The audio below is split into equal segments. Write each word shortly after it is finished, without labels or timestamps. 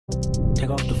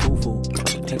Take off the foo-foo,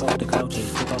 take off the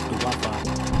couches, take off the Wi-Fi,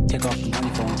 take off the money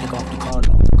phone, take off the car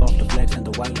loan, take off the flex and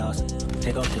the white loss,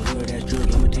 take off the weird ass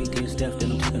jewelry, I'ma take 10 steps,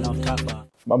 then I'm taking off top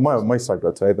 5. My start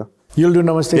गर्छु है त. You'll do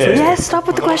namaste first? Yes, stop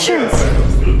with the questions.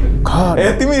 God.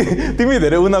 तिमी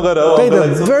धेरै उ नगर.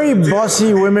 The very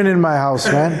bossy women in my house,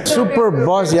 man. Super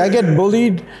bossy. I get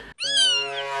bullied.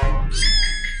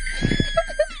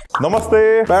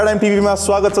 Namaste. Paradygm TV मा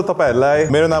स्वागत छ तपाईहरुलाई.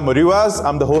 मेरो नाम हो Riwaz.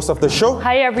 I'm the host of the show.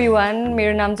 Hi everyone.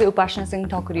 मेरो नाम चाहिँ Upashna Singh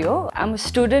Thakuri हो. I'm a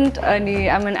student अनि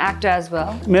I'm an actor as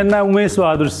well. मेरो नाम उमेश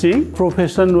बहादुर सिंह.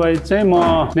 Profession wise चाहिँ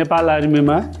म नेपाल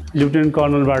आर्मीमा Lieutenant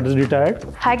Colonel बाट retired.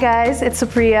 Hi guys, it's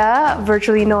Supriya,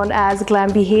 virtually known as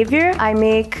Glam Behavior. I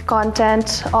make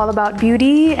content all about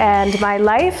beauty and my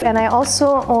life, and I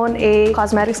also own a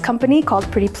cosmetics company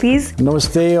called Pretty Please.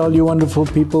 Namaste, all you wonderful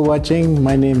people watching.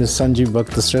 My name is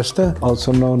Shrestha,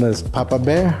 also known as Papa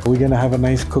Bear. We're gonna have a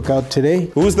nice cookout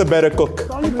today. Who's the better cook?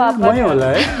 Papa.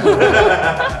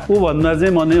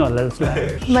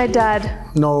 My dad.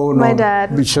 No. My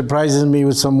dad. He surprises me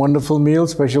with some wonderful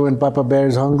meals, especially when Papa Bear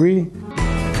is hungry.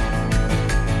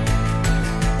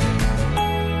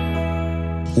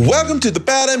 Welcome to the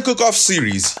Paradygm Cookoff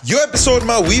series. Yo episode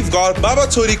ma we've got Baba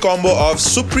Chori combo of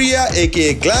Supriya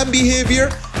aka Glam Behavior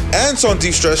and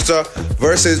Shrestha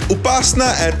versus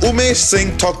Upasna and Umesh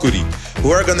Singh Thakuri,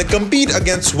 who are gonna compete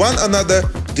against one another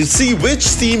to see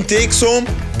which team takes home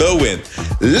the win.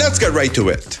 Let's get right to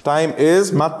it. Time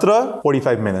is matra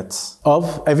 45 minutes.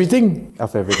 Of everything?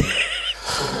 Of everything.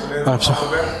 You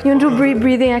want to do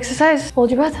breathing exercise?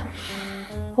 Hold your breath.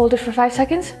 Hold it for 5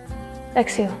 seconds.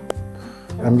 Exhale.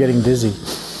 I'm getting dizzy.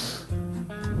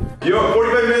 Your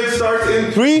 45 minutes starts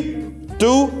in 3,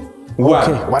 2, 1.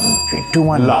 Okay, 1, 3, 2,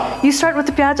 1. You start with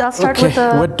the pyaj, I'll start with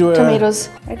the tomatoes.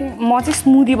 I think म चाहिँ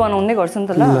smoothie बनाउने गर्छु नि त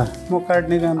ल. म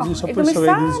काट्ने काम चाहिँ सबै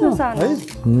दिन्छु.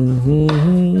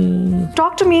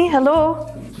 Talk to me. Hello.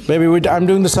 Baby, I'm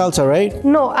doing the salsa, right?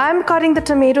 No, I'm cutting the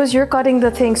tomatoes, you're cutting the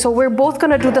thing. So we're both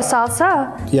gonna do the salsa.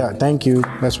 Yeah, thank you.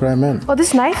 That's what I meant. Oh,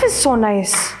 this knife is so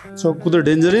nice. So, कुदो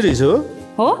डेन्जरै रहेछ हो?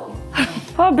 हो?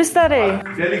 हो बिस्तारै.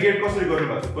 Delegate कसरी गर्नु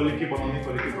भएको छ? कसले के बनाउने,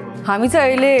 कसले के बनाउने? हामी चाहिँ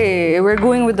अहिले we're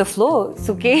going with the flow.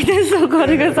 So केही त्यस्तो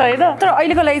गरेको छैन. तर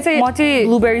अहिलेको लागि चाहिँ म चाहिँ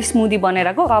blueberry smoothie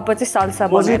बनाइराको, पापा चाहिँ salsa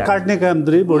बनाइराको. म चाहिँ काट्ने काम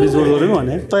चाहिँ बढी जोड गरौँ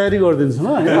भने तयारी गरिदिन्छु ल.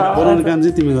 बनाउने काम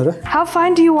चाहिँ तिमी गर. How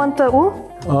fine do you want the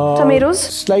tomatoes?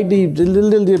 Slightly,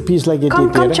 little piece like it.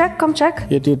 Come check.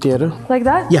 Like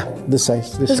that? Yeah, this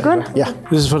size. This is good? Yeah,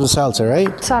 this is for the salsa,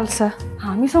 right? Salsa.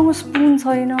 हामीसँग spoon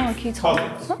छैन के छ?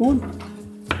 Spoon?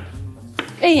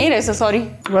 ए यही रहेछ सरी.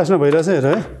 वासना भइरहेछ हेर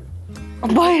है.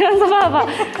 भइरहेछ बाबा.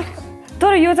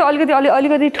 तर यो चाहिँ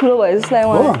अलिकति ठुलो भयो जस्तो लाग्यो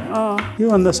मलाई. यो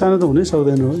भन्दा सानो त हुनै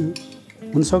सक्दैन हो.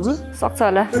 हुन सक्छ? सक्छ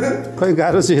होला. खै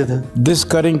गाह्रो छ यो त. This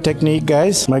cutting technique,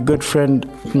 guys, my good friend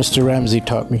Mr. Ramsey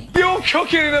taught me. You're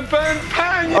cooking in a burnt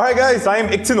pan. Alright guys, time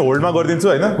एकछिन होल्डमा गर्दिन्छु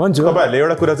हैन? तपाईहरुले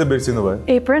एउटा कुरा चाहिँ बिर्सिनु भयो.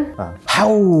 Apron.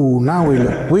 How now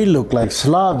we look like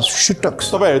Slavs,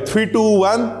 shutuks. तपाईहरु 3 2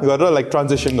 1 गरेर like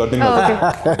transition गर्दिनु. Okay.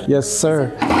 Yes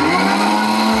sir.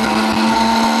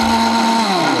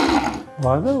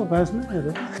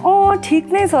 ठीक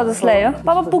नै छ जस्तो लाग्यो.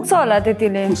 पापा पुग्छ होला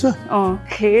त्यतिले.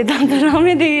 हे दादा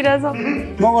राम्रै देखिरहेछ.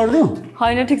 म गर्दिउ?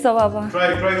 हैन ठीक छ पापा. Try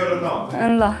गर न.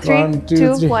 ल 3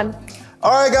 2 1.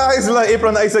 Alright guys,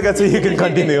 apron आइसकेको छ, you can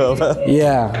continue.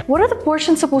 Yeah. What are the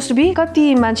portions supposed to be?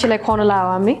 कति मान्छेलाई खुवाउन लाऊ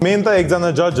हामी? मेन त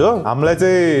एकजना जज हो. हामीलाई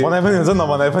चाहिँ बनाइ पनि हुन्छ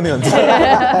नबनाइ पनि हुन्छ.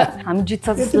 हामी जित्छ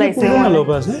जस्तो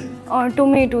लाग्छ.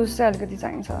 टोमेटोस चाहिँ अलिकति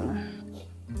चाहिन्छ होला.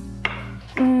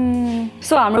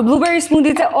 So हाम्रो blueberry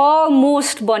smoothie चाहिँ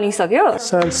almost बनिसक्यो.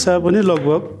 salsa पनि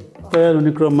लगभग तयार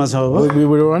हुने क्रममा छ अब.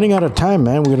 We're running out of time,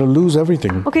 man. We're going to lose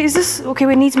everything. Okay, is this okay?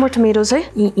 We need more tomatoes, है?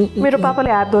 मेरो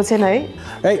पापाले हात धोछन् है.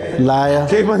 Hey, liar.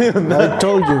 केही पनि हुन्न. I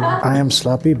told you, I am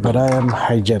sloppy, but I am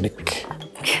hygienic.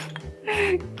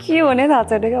 के हुने थाहा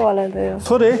छैन क्या मलाई त यो.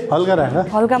 थोरै हल्का राख.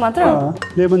 हल्का मात्र?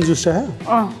 लेमन जुस राख.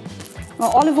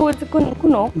 olive oil चाहिँ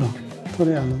कुन हो?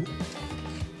 थोरै हाल्नु.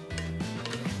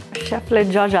 शेफले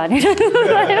जज हाने.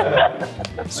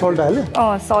 सल्ट हाल्यो?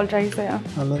 सल्ट राखेको छ यहाँ.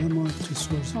 हाल्दा म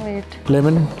सोर्स. Wait.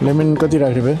 Lemon कति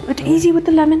राख्ने बे? But easy with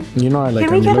the lemon. You know I like.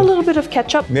 Can we get a little bit of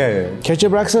ketchup? Yeah.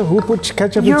 Ketchup राख्छ? Who puts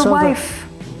ketchup in Your salsa? wife.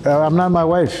 I'm not my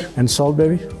wife. And salt,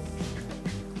 baby.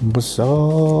 But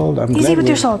salt. I'm Easy glad with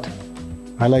your salt.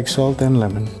 I like salt and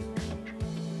lemon.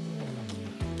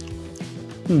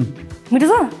 मिठो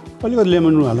छ? अलिकति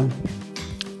lemon हालौँ.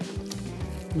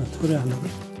 थोरै हालौँ.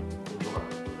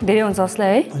 धेरै हुन्छ जसलाई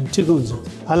है? ठिक हुन्छ.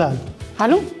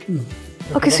 हालौँ?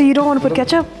 Okay, so you don't want to put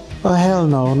ketchup? Oh hell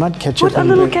no, not ketchup. Put a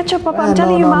little ketchup, Papa. I'm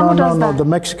telling you, Mama does that. The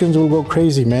Mexicans will go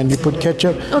crazy, man. You put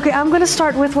ketchup. Okay, I'm gonna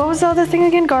start with, what was the other thing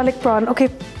again? Garlic prawn. Okay,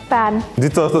 pan.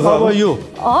 जित्छ जस्तो अब छ यो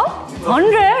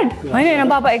 100 होइन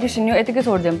बाबा एकैछिन यो यतिकै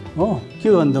छोडिदिउँ हो के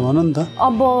गर्नु त भन नि त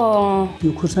अब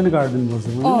यो खुर्सानी काट्दिनु पर्छ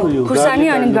यो खुर्सानी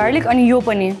अनि गार्लिक अनि यो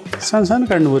पनि सानो सानो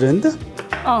काट्नु पर्यो नि त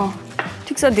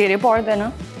ठिक छ धेरै पर्दैन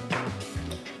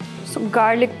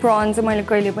गार्लिक प्रन चाहिँ मैले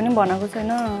कहिले पनि बनाएको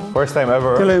छैन फर्स्ट टाइम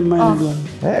एभर त्यसलाई माइन्ड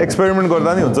एक्सपेरिमेन्ट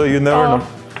गर्दा नि हुन्छ यु नेभर नो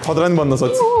खतरा नि बन्न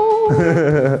सक्छ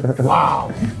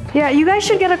Yeah, you guys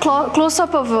should get a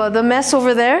close-up of the mess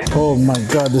over there. Oh my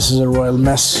God, this is a royal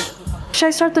mess. Should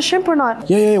I start the shrimp or not?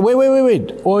 Yeah.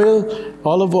 Wait. Oil,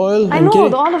 olive oil. I know,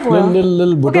 the olive oil.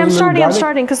 Little okay, I'm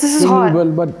starting because this is hot.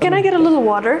 But can I get a little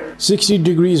water? 60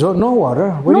 degrees. Oh, no water.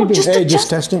 What are you doing? Hey, just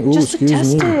testing. Ooh, just excuse to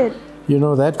test me. it. You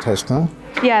know that test, huh?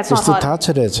 Yeah, it's not hot.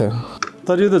 Just the touch.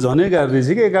 तर यो त झनै गाह्रो रहेछ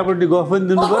कि एकापट्टि गफ पनि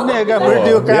दिनुपर्ने एकापट्टि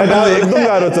यो एकदम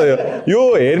गाह्रो छ यो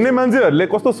हेर्ने मान्छेहरूले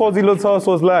कस्तो सजिलो छ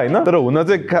सोच्ला हैन तर हुन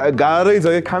चाहिँ गाह्रै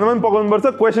छ खाना पनि पकाउनु पर्छ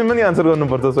क्वेशन पनि आन्सर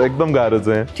गर्नुपर्छ सो एकदम गाह्रो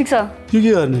छ ठीक छ यो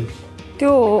के गर्ने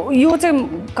त्यो यो चाहिँ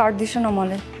काट्दिस न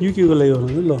मलाई यो के को लागि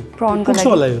गर्नु ल प्रनको लागि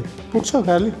होला यो पुग्छ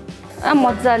खाली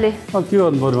मज्जाले अब के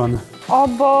गर्नु पर्यो भन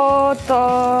अब त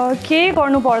के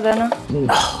गर्नु पर्दैन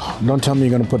Don't tell me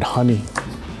you're going to put honey.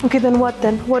 Okay, then what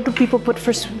then? What do people put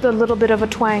for a little bit of a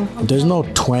twang? There's no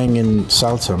twang in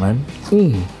salsa, man.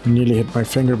 Nearly hit my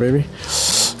finger, baby.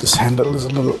 This handle is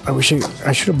a little... I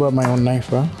should have brought my own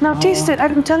knife, huh? Now taste it.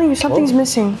 I'm telling you, something's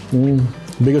missing.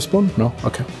 Bigger spoon? No?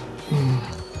 Okay.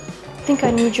 I think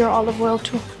I need your olive oil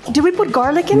too. Did we put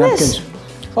garlic in Napkins.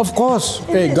 this? Of course.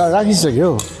 Hey, garlic is like,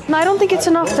 yo. No, I don't think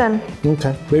it's enough then.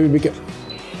 Okay. Baby,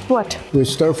 What? we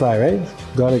stir fry, right?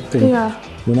 Garlic thing. Yeah.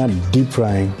 We're not deep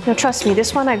frying. No, trust me,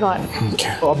 this one I got.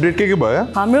 Okay. Update के भयो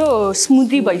हाम्रो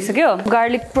smoothie भइसक्यो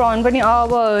garlic prawn पनि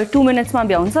अब 2 minutes मा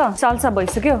भ्याउँछ salsa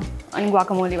भइसक्यो अनि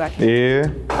guacamole बाट ए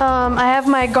I have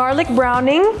my garlic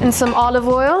browning and some olive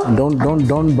oil.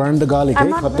 Don't burn the garlic.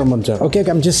 I'm not Okay,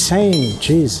 I'm just saying.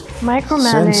 Jeez.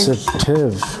 Micromanage.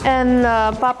 Sensitive. And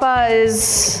Papa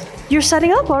is... You're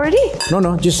setting up already?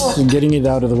 No, just getting it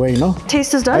out of the way, no?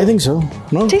 Taste is done? I think so.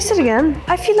 No? Taste it again.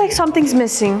 I feel like something's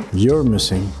missing. You're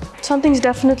missing. Something's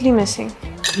definitely missing.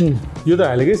 यो त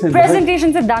हालेकै छैन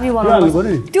presentation चाहिँ दामी बनाउनु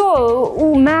त्यो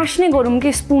म्याश नै गरौँ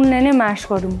कि स्पुनले नै म्याश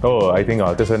गरौँ ओ आई थिंक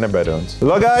त्यसरी नै बेटर हुन्छ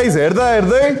ल गाइस हेर्दै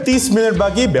 30 मिनेट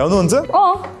बाँकी भ्याउनु हुन्छ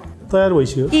तयार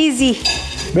भइसक्यो Easy.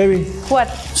 Baby. What?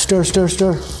 Stir.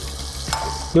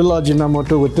 Little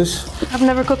Ajinomoto with this. I've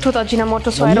never cooked with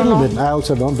Ajinomoto, so I A don't little know. bit. I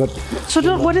also don't, but So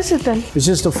what is it then? it's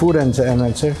just the food and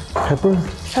I'd say pepper.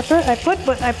 Pepper? I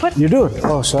put... You do it?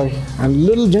 Oh, sorry. And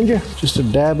little ginger. Just a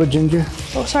dab of ginger.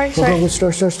 Oh, sorry. Go,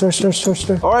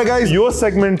 stir. Alright guys, yo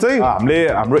segment चाहिँ हामीले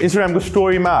हाम्रो Instagram को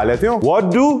story मा हालेको थियौ.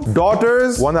 What do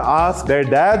daughters want to ask their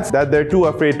dads that they're too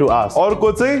afraid to ask?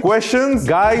 अर्को चाहिँ questions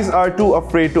guys are too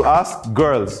afraid to ask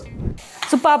girls.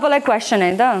 So Papa like question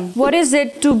है त What is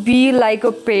it to be like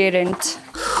a parent?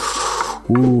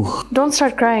 Ooh, Don't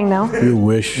start crying now. you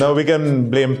wish. Now we can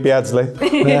blame प्याजलाई.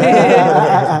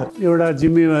 एउटा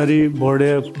जिम्मेवारी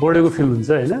बढेको fill हुन्छ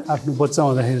हैन आफ्नो बच्चा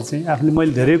हुँदाखेरि चाहिँ आफूले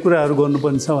मैले धेरै कुराहरू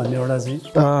गर्नुपर्ने छ भन्ने एउटा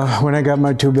चाहिँ When I got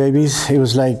my 2 babies, it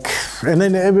was like, and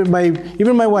then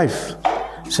even my wife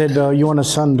said, you want a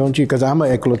son, don't you? Because I'm a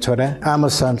eklo chora. I'm a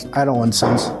son. I don't want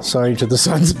sons. Sorry to the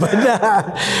sons,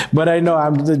 but I know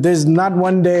there's not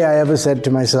one day I ever said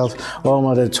to myself, oh,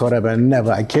 mother chora, but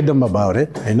never. I kid them about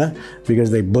it, you know,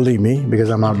 because they bully me because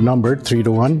I'm outnumbered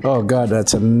 3-1. Oh God,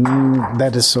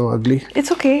 that is so ugly.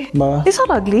 It's okay. It's not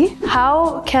ugly.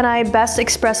 How can I best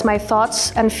express my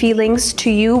thoughts and feelings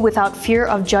to you without fear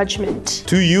of judgment?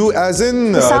 To you as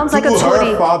in sounds like to a her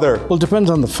story. father. Well, depends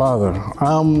on the father.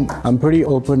 I'm pretty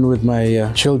open with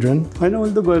my children. हैन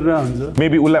उले त गरेर हुन्छ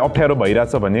Maybe उलाई अप्ठ्यारो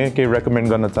भइराछ भने के recommend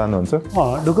गर्न चाहनुहुन्छ?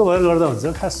 ढुक्क भएर गर्दा हुन्छ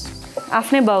खास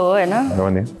आफ्नै बाउ हो हैन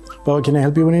भने Baba, can I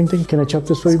help you with anything? Can I chop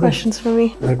this for you? Questions for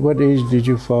me. At what age did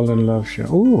you fall in love,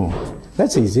 Sharon? Ooh,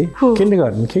 that's easy. Who?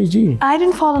 Kindergarten, KG. I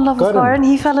didn't fall in love with Karan. Karan.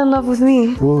 He fell in love with me.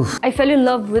 Oof. I fell in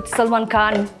love with Salman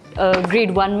Khan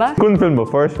grade 1 मा कुन film हो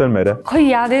first film हेरे खै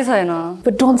यादै छैन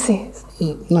But don't say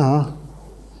it. No.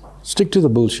 Stick to the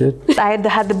bullshit. I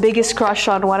had the biggest crush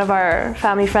on one of our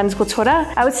family friends, Gochora.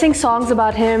 I would sing songs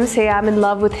about him, say I'm in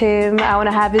love with him, I want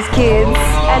to have his kids.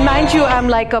 And mind you, I'm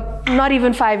like not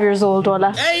even 5 years old,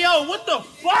 Ola. Hey yo, what the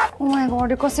fuck? Oh my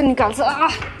god, यो कसरी निकाल्छ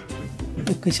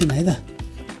एकैछिन है त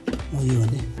यो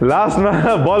भने लास्टमा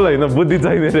बल हैन बुद्धि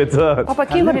चाहिने रहेछ पापा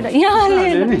के गरेर यहाँ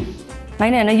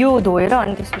हाल्ने हैन यो धोएर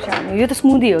अनि त्यसपछि हाल्ने यो त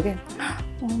स्मूदी हो के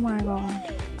Oh my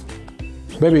god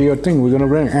Baby, your thing, we're gonna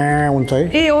bring one time.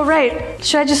 Hey, all right.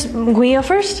 Should I just guiya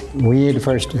first? We ate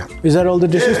first, yeah. Is that all the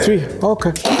dishes? 3?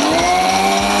 Okay.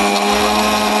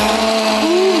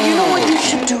 You know what you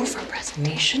should do for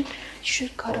presentation?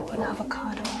 should cut up an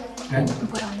avocado and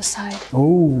put on the side.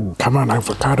 Oh, come on,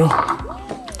 avocado.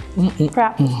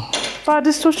 Crap. Wow,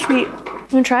 this is so sweet.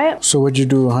 You wanna try it? So what'd you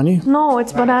do, honey? No,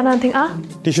 it's banana thing.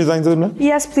 Tissue signs,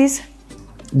 Yes, please.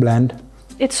 Bland.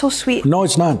 It's so sweet. No,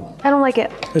 it's not. I don't like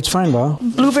it. It's fine, bro.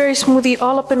 Blueberry smoothie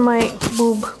all up in my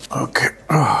boob. Okay.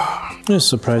 It's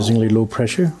surprisingly low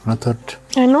pressure. I thought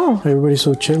I know. everybody's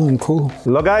so chill and cool.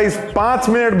 Look guys, 5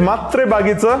 minutes मात्रै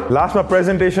बाँकी छ. लास्टमा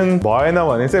presentation भएन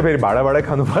भने चाहिँ फेरि भाडा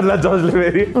खानु पर्ला जजले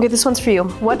फेरि. Okay, this one's for you.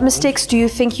 What mistakes do you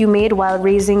think you made while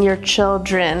raising your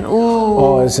children? Ooh.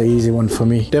 Oh, it's an easy one for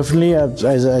me. Definitely,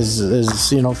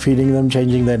 as you know, feeding them,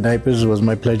 changing their diapers was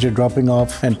my pleasure. Dropping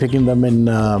off and picking them in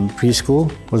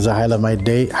preschool was the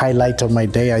highlight of my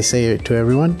day. I say it to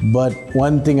everyone. But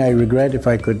one thing I regret, if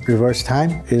I could reverse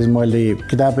time, is मैले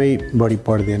किताबै बढी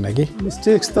पढ्दैन कि.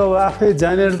 Mistakes त अब आफै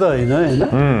जानेर त होइन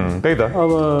हैन. त्यही त.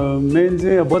 अब मेन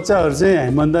चाहिँ बच्चाहरु चाहिँ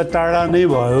हामीभन्दा टाढा नै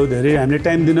भयो धेरै. हामीले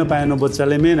टाइम दिन पाएन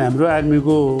बच्चाले. मेन हाम्रो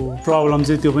आर्मीको प्रब्लम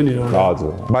चाहिँ त्यो पनि हो.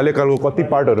 हजुर. बाल्यकालको कति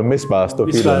पार्टहरु मिस भयो जस्तो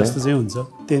फिल चाहिँ हुन्छ.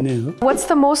 त्यही नै हो. What's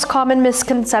the most common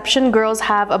misconception girls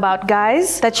have about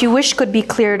guys that you wish could be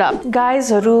cleared up?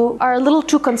 Guys are a little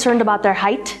too concerned about their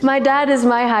height. My dad is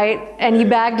my height and he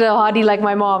bagged a hottie like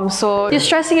my mom. So you're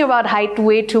stressing about height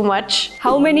way too much.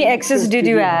 How many exes did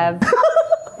you have?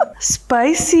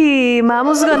 Spicy.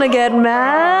 Mamu's gonna get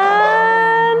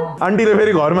mad. आन्टीले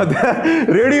फेरि घरमा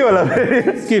ready होला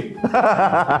फेरि. Skip.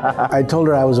 I told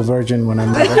her I was a virgin when I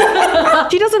met her.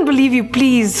 She doesn't believe you,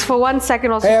 please. For 1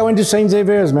 second also. Hey, I went to St.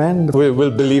 Xavier's, man.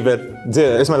 We'll believe it.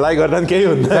 यसमा like गर्दा नि केही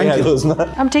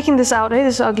हुँदैन. I'm taking this out.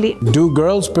 This is ugly. Do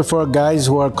girls prefer guys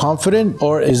who are confident,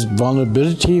 or is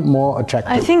vulnerability more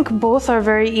attractive? I think both are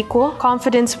very equal.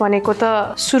 Confidence भनेको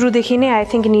त सुरुदेखि नै I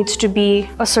think it needs to be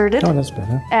asserted. Oh, that's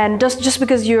better. And just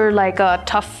because you're like a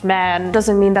tough man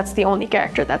doesn't mean that's the only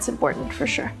character that's important for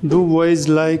sure. Do boys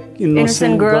like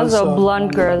innocent girls or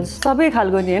blunt girls? सबै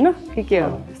खालको नि हैन के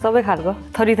हो सबै खालको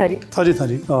थरी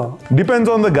Depends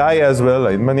on the guy as well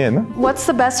Hahn. What's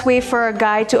the best way for a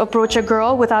guy to approach a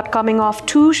girl without coming off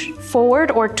too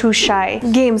forward or too shy?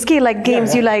 Games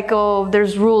you like, oh,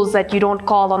 there's rules that you don't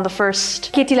call on the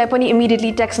first. केटीलाई पनि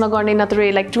immediately text नगर्ने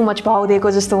नत्र like too much भाव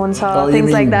दिएको जस्तो हुन्छ,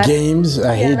 things like that. Games?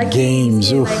 I hate like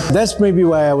games. That's maybe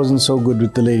why I wasn't so good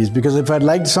with the ladies, because if I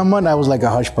liked someone, I was like a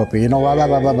hush puppy, you know.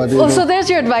 Oh, so there's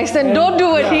your advice then. Don't do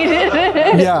what he did.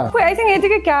 Yeah. Wait, I think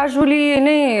यतिकै casually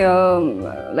नै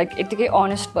like यतिकै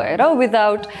honest भएर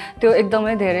without त्यो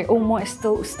एकदमै धेरै ओ म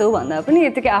यस्तो उस्तो भन्दा पनि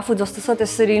यतिकै आफू जस्तो छ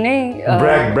त्यसरी नै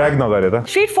brag नगरेर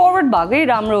स्ट्रेट फरवर्ड भएकै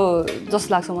राम्रो जस्तो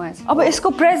लाग्छ मलाई. अब यसको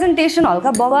प्रेजेन्टेसन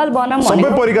हल्का बवाल बनाम भनेको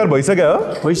सबै परिकार भइसक्यो हो.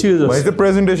 भइसक्यो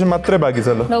प्रेजेन्टेसन मात्रै बाँकी छ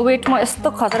ल. No wait, म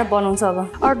यस्तो खतरा बनाउँछु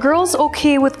अब. Are girls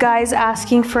okay with guys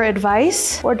asking for advice,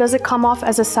 or does it come off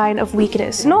as a sign of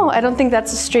weakness? No, I don't think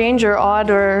that's strange or odd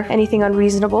or anything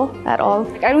unreasonable at all.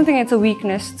 I don't think it's a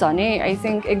weakness Jane. I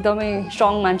think एकदमै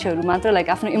strong मान्छेहरु मात्र like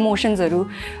आफ्नो इमोसन्सहरु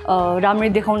राम्ररी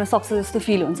देखाउन सक्छ जस्तो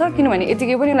fill हुन्छ, किनभने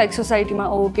यतिकै पनि like सोसाइटीमा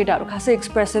ओ केटाहरु खासै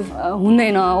एक्सप्रेसिभ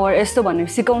हुँदैन or यस्तो भन्ने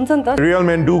सिकाउँछ नि त. Real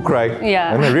men do cry.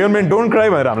 Yeah. And real men don't cry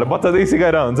भनेर हामीलाई बच्चादेखि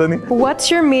सिकाएर हुन्छ नि.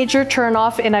 What's your major turn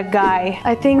off in a guy?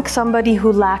 I think somebody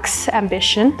who lacks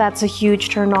ambition. That's a huge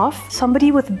turn off.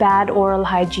 Somebody with bad oral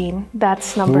hygiene.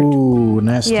 That's number 2. Ooh,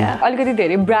 nasty. Yeah. अलिकति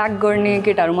धेरै ब्र्याग गर्ने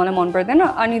केटाहरु मलाई मन पर्दैन.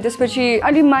 अनि त्यसपछि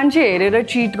अलि मान्छे हेरेर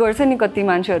चिट गर्छ नि कति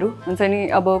मान्छेहरु हुन्छ नि,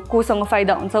 अब कोसँग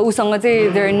फाइदा हुन्छ उसँग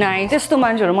चाहिँ they're nice. त्यस्तो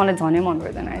मान्छेहरु मलाई झनै मन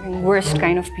पर्दैन. I think worst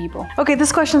kind of people. Okay,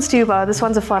 this question's to you, Ba. This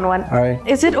one's a fun one. All right.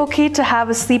 Is it okay to have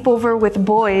a sleepover with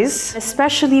boys,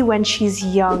 especially when she's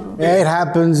young? Yeah, it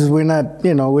happens. We're not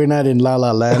in La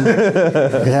La Land.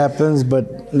 It happens, but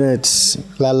it's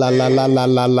la la la la la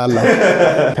la la la.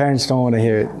 Parents don't want to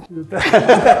hear it.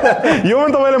 यो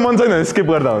पनि तपाईले मन छैन skip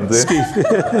गर्दा हुन्छ.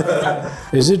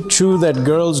 Is it true that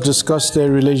girls discuss their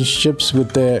relationships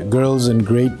with their girls in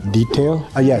great detail?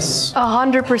 Yes.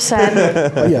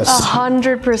 100%. Yes.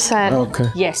 100%. Okay.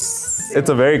 Yes. It's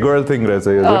a very girl thing,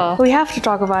 right? We have to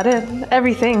talk about it.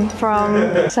 Everything from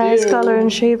size, color,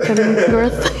 and shape and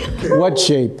girth. What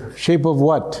shape? Shape of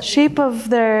what? Shape of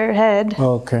their head.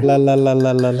 Okay. La la la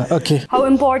la la la. Okay. How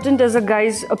important is a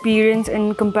guy's appearance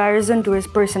in comparison to his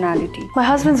personality? My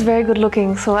husband's very good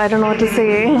looking, so I don't know what to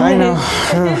say. I know.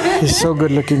 He's so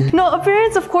good looking. No,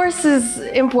 appearance of course is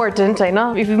important, I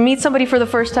know. If you meet somebody for the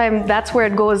first time, that's where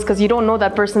it goes because you don't know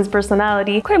that person's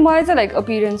personality. खै मलाई चाहिँ like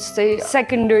appearance चाहिँ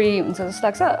secondary हुन्छ जस्तो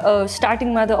लाग्छ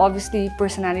स्टार्टिङमा त obviously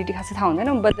personality खासै थाहा हुँदैन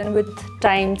बट देन विथ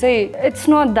टाइम चाहिँ इट्स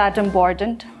नट द्याट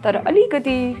इम्पोर्टेन्ट तर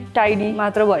अलिकति टाइडी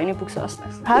मात्र भयो नि पुग्छ जस्तो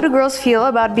लाग्छ How do girls feel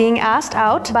about being asked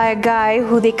out by a guy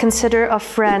who they consider a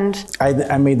friend?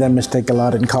 I made that mistake a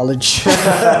lot in college.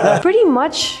 Pretty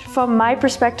much from my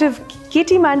perspective,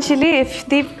 Keti Manchile, if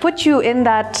they put you in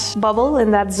that bubble,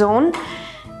 in that zone,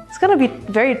 it's gonna be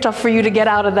very tough for you to get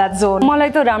out of that zone. मलाई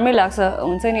त राम्रै लाग्छ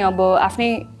हुन्छ नि अब आफ्नै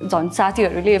झन्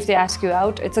साथीहरूले if they ask you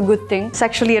out it's a good thing.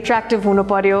 Sexually attractive हुनु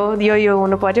पर्यो, यो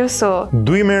हुनु पर्यो, so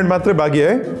 2 मिनेट मात्रै बाँकी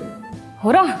है हो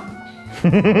र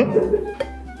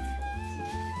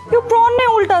यो प्रन नै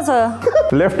उल्टा छ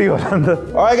लेफ्टी हो नि त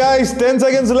Alright guys 10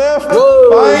 seconds left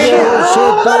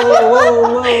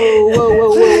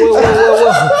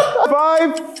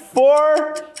 5 4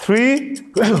 3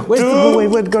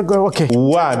 Wait, go. Okay. 1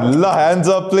 ल hands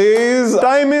up please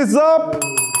time is up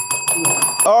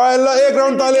Alright ल एक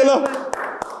राउन्ड ताले ल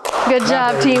good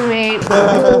job teammate.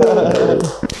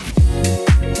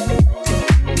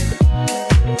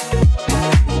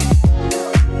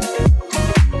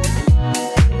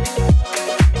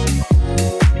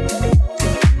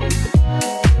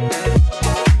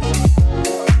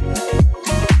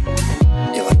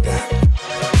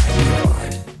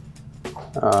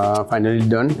 Finally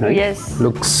done. Right? Yes.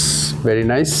 Looks very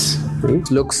nice. Right?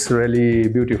 Looks really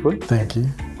beautiful. Thank you.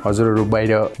 हजुरहरु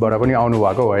बाहिरबाट पनि आउनु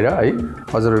भएको भएर है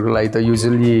हजुरहरुको लागि त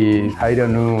युजुअली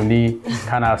खाइरहनु हुने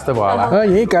खाना जस्तो भयो होला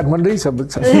यही काठमाडौँ सब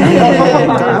छ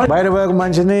बाहिरबाट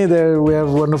मान्छे नै we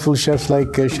have wonderful chefs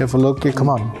like Chef Alok.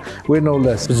 Come on, we know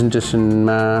less.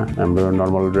 प्रेजेन्टेसनमा हाम्रो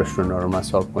नर्मल रेस्टुरेन्टहरुमा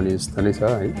सर्भ पनि यस्तो नै छ है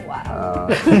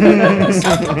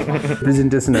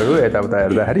प्रेजेन्टेसनहरु यताउता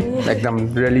हेर्दाखेरि एकदम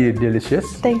really delicious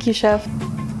Thank you, chef.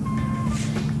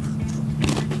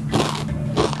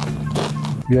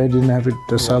 Yeah, I didn't have it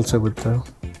the salsa with the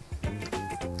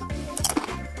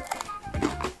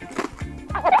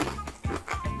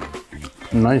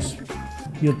nice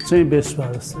यो चाहिँ बेस्ट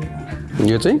भयो जस्तो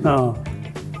यो चाहिँ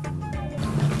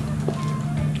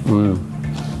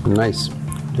नाइस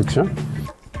ठिक छ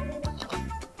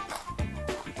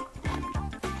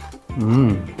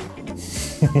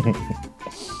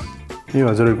यो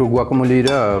हजुरहरुको guacamole र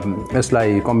यसलाई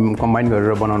कम्बाइन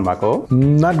गरेर बनाउनु भएको हो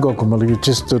not guacamole,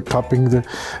 just the topping the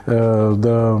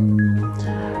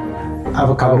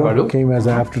avocado came as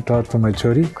an afterthought for my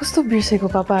chori. कस्तो बिर्सेको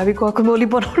पापा हामी guacamole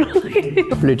बनाउन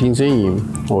प्लेटिङ चाहिँ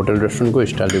होटल रेस्टुरेन्टको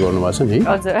स्टाइलले गर्नु भएको छ नि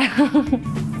हजुर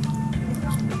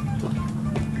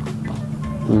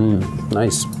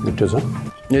नाइस मिठो छ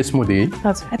यो स्मुदी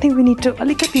हजुर I think we need to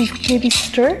अलिकति maybe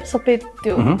stir सबै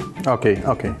त्यो ओके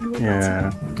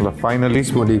ल फाइनली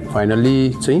स्मुदी फाइनली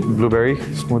चाहिँ ब्लुबेरी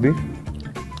स्मुदी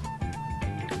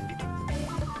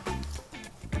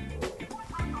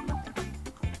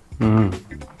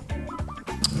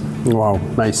वाउ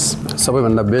नाइस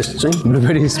सबैभन्दा बेस्ट चाहिँ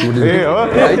ब्लुबेरी स्मुदी ए हो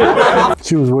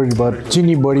She was worried about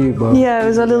chini body. Yeah, it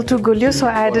was a little too gullious, so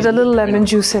I added a little lemon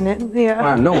juice in it.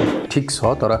 Yeah. No ठिक छ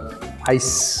तर ice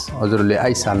हजुरले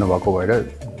ice हाल्नु भएको भएर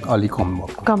अलि कम भयो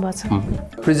कम भएको छ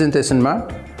प्रेजेन्टेसनमा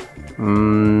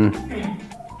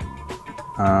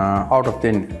आउट अफ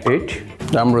 10 8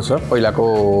 राम्रो छ पहिलाको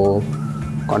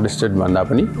कन्टेस्टेड भन्दा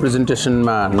पनि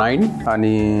प्रेजेन्टेसनमा 9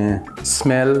 अनि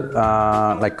स्मेल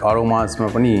लाइक अरोमासमा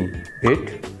पनि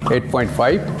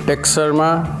 8.5 टेक्सचरमा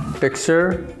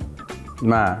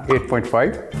 8.5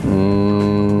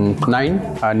 9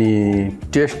 अनि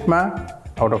टेस्टमा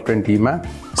आउट अफ 20 मा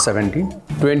 17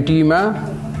 20 मा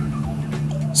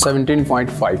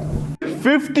 17.5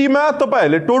 50 मा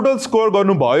तपाईहरुले टोटल स्कोर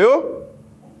गर्नुभयो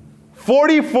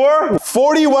 44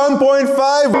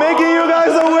 41.5 making you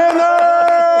guys a winner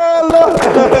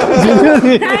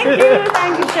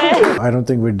Thank you, chef. I don't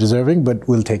think we're deserving, but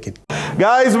we'll take it.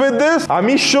 Guys, with this,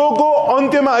 हामी शोको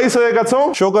अन्त्यमा आइसकेका छौं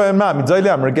शोको एन्डमा हामी जहिले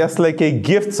हाम्रो गेस्टलाई केही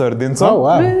गिफ्ट्सहरु दिन्छौं Oh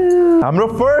wow. हाम्रो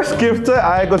फर्स्ट गिफ्ट चाहिँ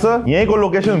आएको छ यहीँको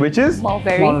लोकेसन which is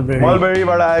Mulberry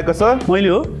बाट आएको छ मैले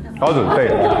हो हजुर त्यही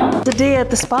The day at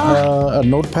the spa. A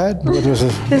notepad? What was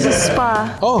it? This is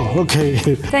spa. Oh, okay.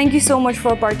 Thank you so much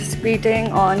for participating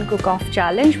on Cookoff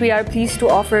Challenge. We are pleased to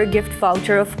offer a gift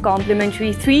voucher of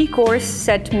complimentary 3-course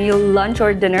set meal lunch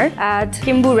or dinner at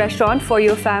Kimbu Restaurant for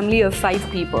your family of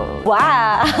 5 people.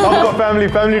 Wow! सबको family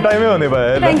time हुने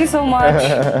भयो Thank you so much.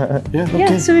 Yeah, okay.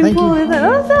 Yeah, swimming Thank pool you. with it.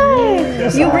 Oh,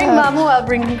 thanks. You bring Mamu, I'll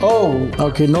bring. Oh,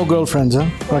 okay. No girlfriends, huh?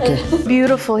 Okay.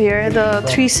 Beautiful here. The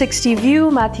 360 view,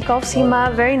 Mathi Cookoff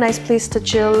Sima, very nice place to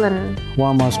chill and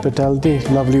Warm hospitality,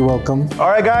 lovely welcome.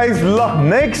 Alright guys, look,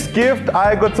 next gift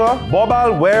आएको छ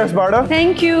Babbal Wears बाट.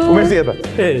 Thank you. Umesh यता.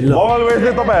 Babbal Wears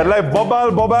ले तपाईहरुलाई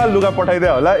बबाल लुगा पठाइदिए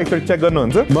होला. एकचोटी चेक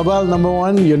गर्नुहुन्छ. Babbal, number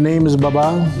one, your name is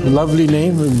Babbal. Lovely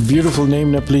name, beautiful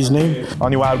name, Nepalese name.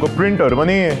 अनि उहाँहरुको प्रिन्टहरु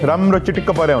पनि राम्रो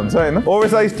चिटिक्क परे हुन्छ हैन.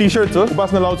 ओभरसाइज टी-शर्ट हो.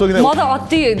 उपासना लाउँछौ किन? म त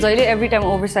अति जहिले एभ्री टाइम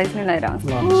ओभरसाइज नै लाइरहेको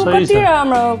छु. कति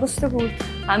राम्रो कस्तो कुल.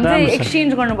 हामी चाहिँ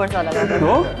एक्सचेन्ज गर्नुपर्छ होला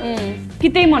हो कि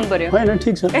त्यही मन पर्यो हैन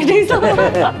ठीक छ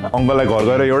अङ्कललाई घर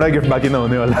गएर एउटा गिफ्ट बाँकी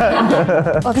नहुने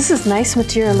होला oh, this is nice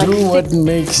material. Like Do what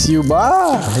makes you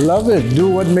love it. Do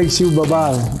what makes you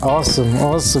Babbal. Awesome.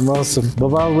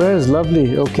 Babbal Wears,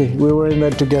 lovely. Okay, we were in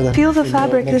that together. Feel the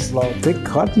fabric. This Thick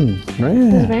cotton. is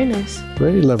Yeah. very nice.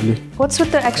 Very lovely. What's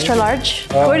with the extra large?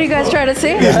 What are you guys trying to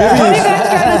say? What are you guys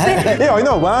trying to say? ए हैन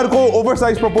उहाँहरुको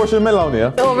ओभरसाइज प्रोपोर्सनमै लाउने हो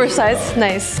Oversized,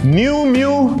 nice.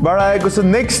 New बाट आएको छ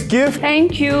next gift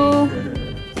thank you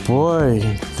Boy,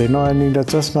 they know I need a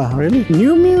chasma. Really?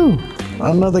 Mew.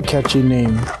 Another catchy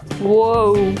name. वो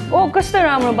ओ कस्तो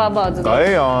राम्रो बाबा हजुर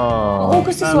है ओ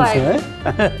कस्तो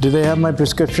swag Do they have my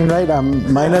prescription right? I'm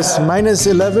minus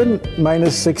 11,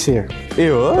 minus 6 here. ए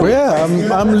हो Oh, yeah,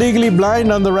 I'm legally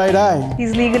blind on the right eye.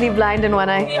 He's legally blind in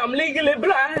one eye.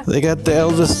 They got the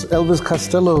Elvis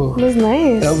Costello. That's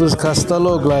nice. Elvis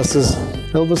Costello glasses.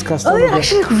 Elvis Oh, Costello. they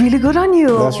actually look really good on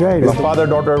you. That's right. The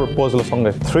father-daughter proposal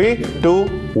सँगै 3, 2,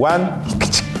 1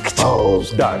 Oh,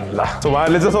 done ल सो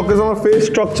उहाँले चाहिँ सकेसम्म face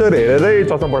structure हेरेरै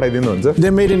चस्मा पठाइदिनुहुन्छ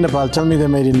they're made in Nepal. Tell me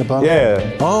they're made in Nepal.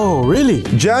 Yeah. Oh, really?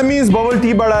 Jammy's Bubble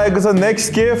Tea बाट आएको छ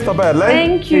next gift तपाईहरुलाई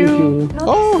thank you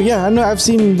Oh, yeah, I know. I've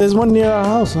seen. There's one near our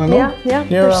house. I know. Yeah. Near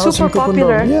They're our house super in Kukundam.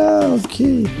 popular. Yeah,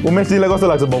 okay. उमेशजीलाई कस्तो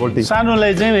लाग्छ bubble tea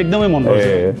सानोलाई चाहिँ एकदमै मन पर्छ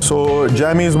ए सो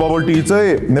Jammy's Bubble Tea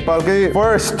चाहिँ नेपालकै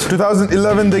first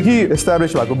 2011 देखि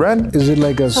establish भएको brand Is it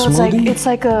like a So smoothie? it's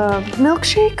like a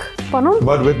milkshake, panon?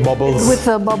 But with bubbles With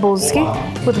bubbles, okay?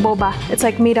 With boba. It's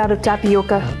like made out of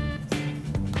tapioca.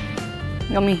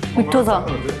 Yummy मिठो छ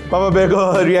पापा Beko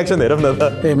reaction हेरौँ न त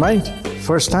Hey, mine.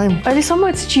 First time. At least some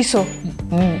it's chiso.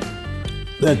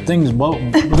 That thing's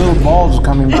little balls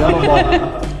coming. Jello ball.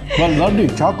 Well, lovely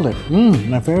chocolate.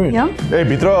 My favorite. Yeah? ए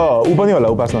भित्र उ पनि होला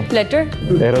उपासना लेटर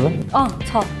हेर त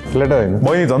छ लेटर हैन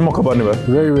बहिनी झन् मक्ख पर्ने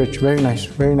भयो Very rich, very nice,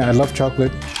 very nice. I love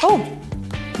chocolate. Oh,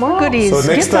 more goodies. So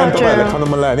next Gift time तपाईहरुलाई voucher. खान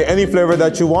मन लाग्यो भने any flavor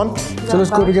that you want So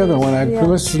let's go together.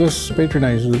 Let's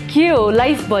patronize it. के हो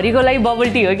लाइफ भरिको लागि बबल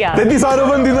टी हो क्या त्यति साह्रो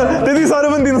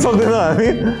पनि दिन सक्दैन हामी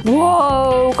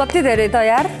वो कति धेरै त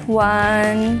यार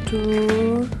 1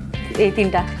 2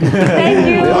 3टा थ्याङ्क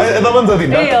यू यता पनि छ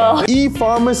तिनटा ए हो ई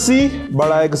फार्मेसी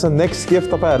बाट आएको छ नेक्स्ट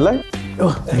गिफ्ट तपाईहरुलाई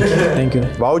Thank you.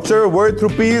 voucher worth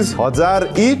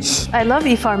 ₹1000 each I love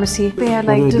e-pharmacy. They had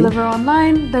like do they do? deliver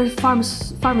online. There's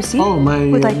pharmacy Oh,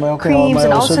 with like okay, all creams my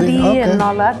and OCD. OCD and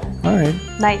all that. All right.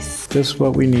 Nice. Just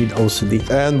what we need, OCD.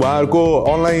 and उहाँहरुको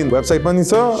online website पनि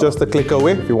छ just a click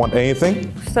away if you want anything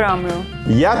कस्तो राम्रो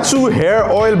Yachu Hair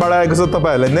Oil बाट आएको छ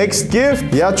तपाईहरुलाई next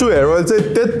gift Yachu Hair Oil चाहिँ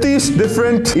 33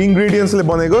 different ingredients ले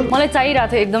बनेको मलाई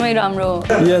चाहिरहेको थियो एकदमै राम्रो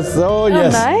Yes. Oh,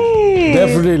 yes. Nice.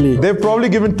 Definitely. they've probably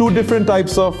given 2 different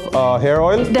types of hair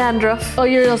oil Dandruff. Oh,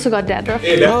 you also got dandruff.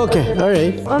 Okay. All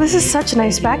right. Oh, this is such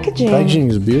nice packaging. Packaging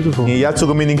is beautiful. Yachu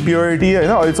को meaning purity हैन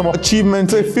अहिलेसम्म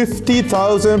achievement चाहिँ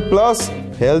 50,000 plus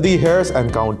healthy hairs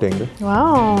and counting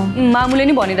Wow. मामुले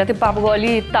नि भनिरहेको थियो पापाको अलि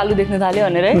तालु देख्न थाल्यो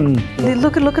भनेर है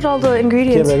Look at all the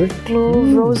ingredients. Yeah, baby.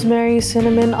 Clove, rosemary,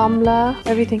 cinnamon, amla,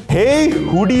 everything. Hey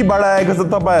Hoodie बाट आएको छ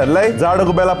तपाईहरुलाई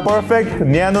जाडोको बेला पर्फेक्ट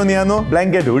न्यानो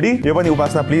ब्ल्याङ्केट हुडी यो पनि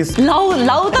उपासना प्लिज लाउ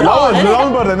त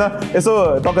लाउनु पर्दैन यसो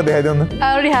टक्क देखाइदिउँ न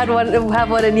I already have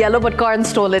one in yellow, but Karan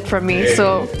stole it from me. So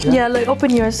yeah, like,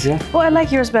 open yours. Yeah. Oh, I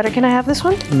like yours better. Can I have this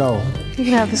one? No. You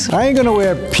can have this one. I ain't gonna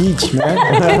wear peach, man.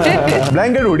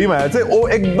 Blanket हुडीमा चाहिँ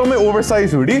एकदमै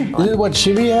ओभरसाइज hoodie This is what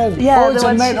Shivi had? Yeah, Oh, it's the a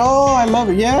ones- night. Oh, I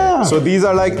love it. Yeah. So these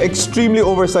are like extremely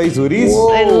oversized hoodies.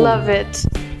 I love it.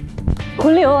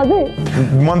 खुल्ने हो अझै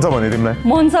मन छ भने तिमीलाई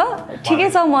मन छ ठिकै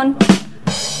छ मन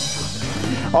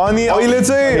अनि अहिले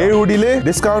चाहिँ हे हुडीले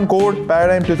डिस्काउन्ट कोड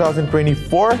Paradygm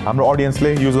 2024 हाम्रो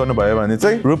ऑडियन्सले युज गर्नुभयो भने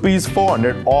चाहिँ ₹400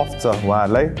 अफ छ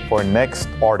उहाँहरुलाई for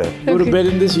next order Go to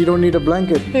bed in this. You don't need a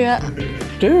blanket. Yeah,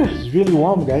 Dude, it's really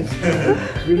warm, guys.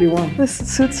 It's really warm. this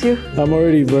suits you. I'm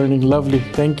already burning. Lovely.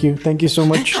 Thank you. Thank you so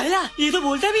much.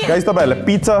 Guys तपाईहरुलाई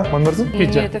pizza मन पर्छ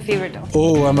मेरो त favourite हो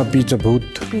Oh, I'm a pizza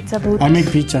booth. Pizza booth. I make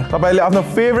pizza. तपाईहरुले आफ्नो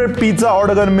favourite pizza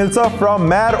order गर्न मिल्छ from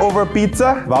Madover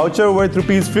Pizza voucher worth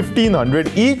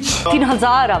 ₹1500 each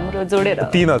 3000 हाम्रो जोडेर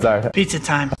 3000 Pizza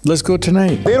time. Let's go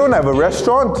tonight. They don't have a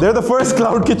restaurant. They're the first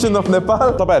cloud kitchen of Nepal.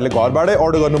 तपाईहरुले घरबाटै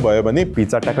order गर्नुभयो भने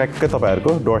पिज्जा टकटक्कै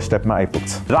तपाईहरुको डोर स्टेपमा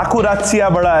आइपुग्छ Rakura Tea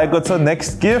बाट आएको छ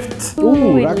next gift Ooh,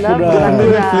 we love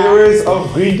Rakura. flavors of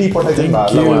green tea potato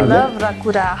We love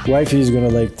Rakura. Wifey is gonna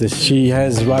like this. She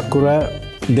has Rakura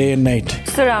day and night.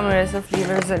 यस्तो राम्रो रहेछ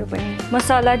फ्लेभर्सहरू पनि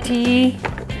मसाला T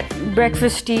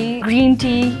breakfast tea green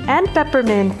tea And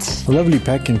peppermint. Lovely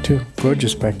packing too.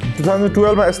 Gorgeous packing.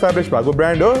 2012 मा establish भएको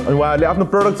brand हो अनि उहाँहरूले आफ्नो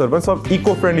प्रोडक्ट्सहरु पनि सब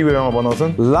इको फ्रेन्डली वेमा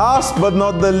बनाउँछन् last but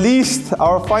not the list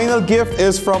our final gift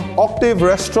is from Octave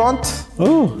restaurant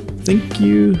Oh, thank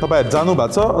you. तपाईहरु जानु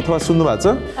भएको छ अथवा सुन्नु भएको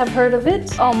छ I've heard of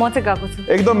it. म चाहिँ गएको छु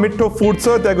एकदम मिठो फुड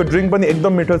छ त्यहाँको ड्रिंक पनि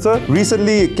एकदम मिठो छ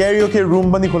रिसेन्टली क्यारियोके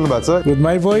रूम पनि खोल्नु भएको छ With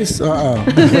my voice?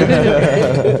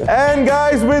 And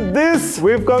guys, with this,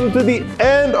 we've come to the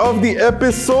end of the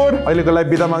episode. अहिलेको लागि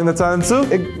बिदा माग्न चाहन्छु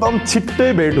एकदम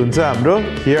छिट्टै भेट हुन्छ हाम्रो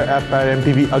here at Paradygm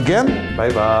TV again.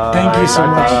 Bye bye. Thank you so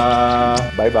much.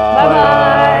 Bye bye. Bye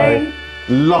bye.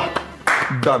 ल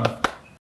done.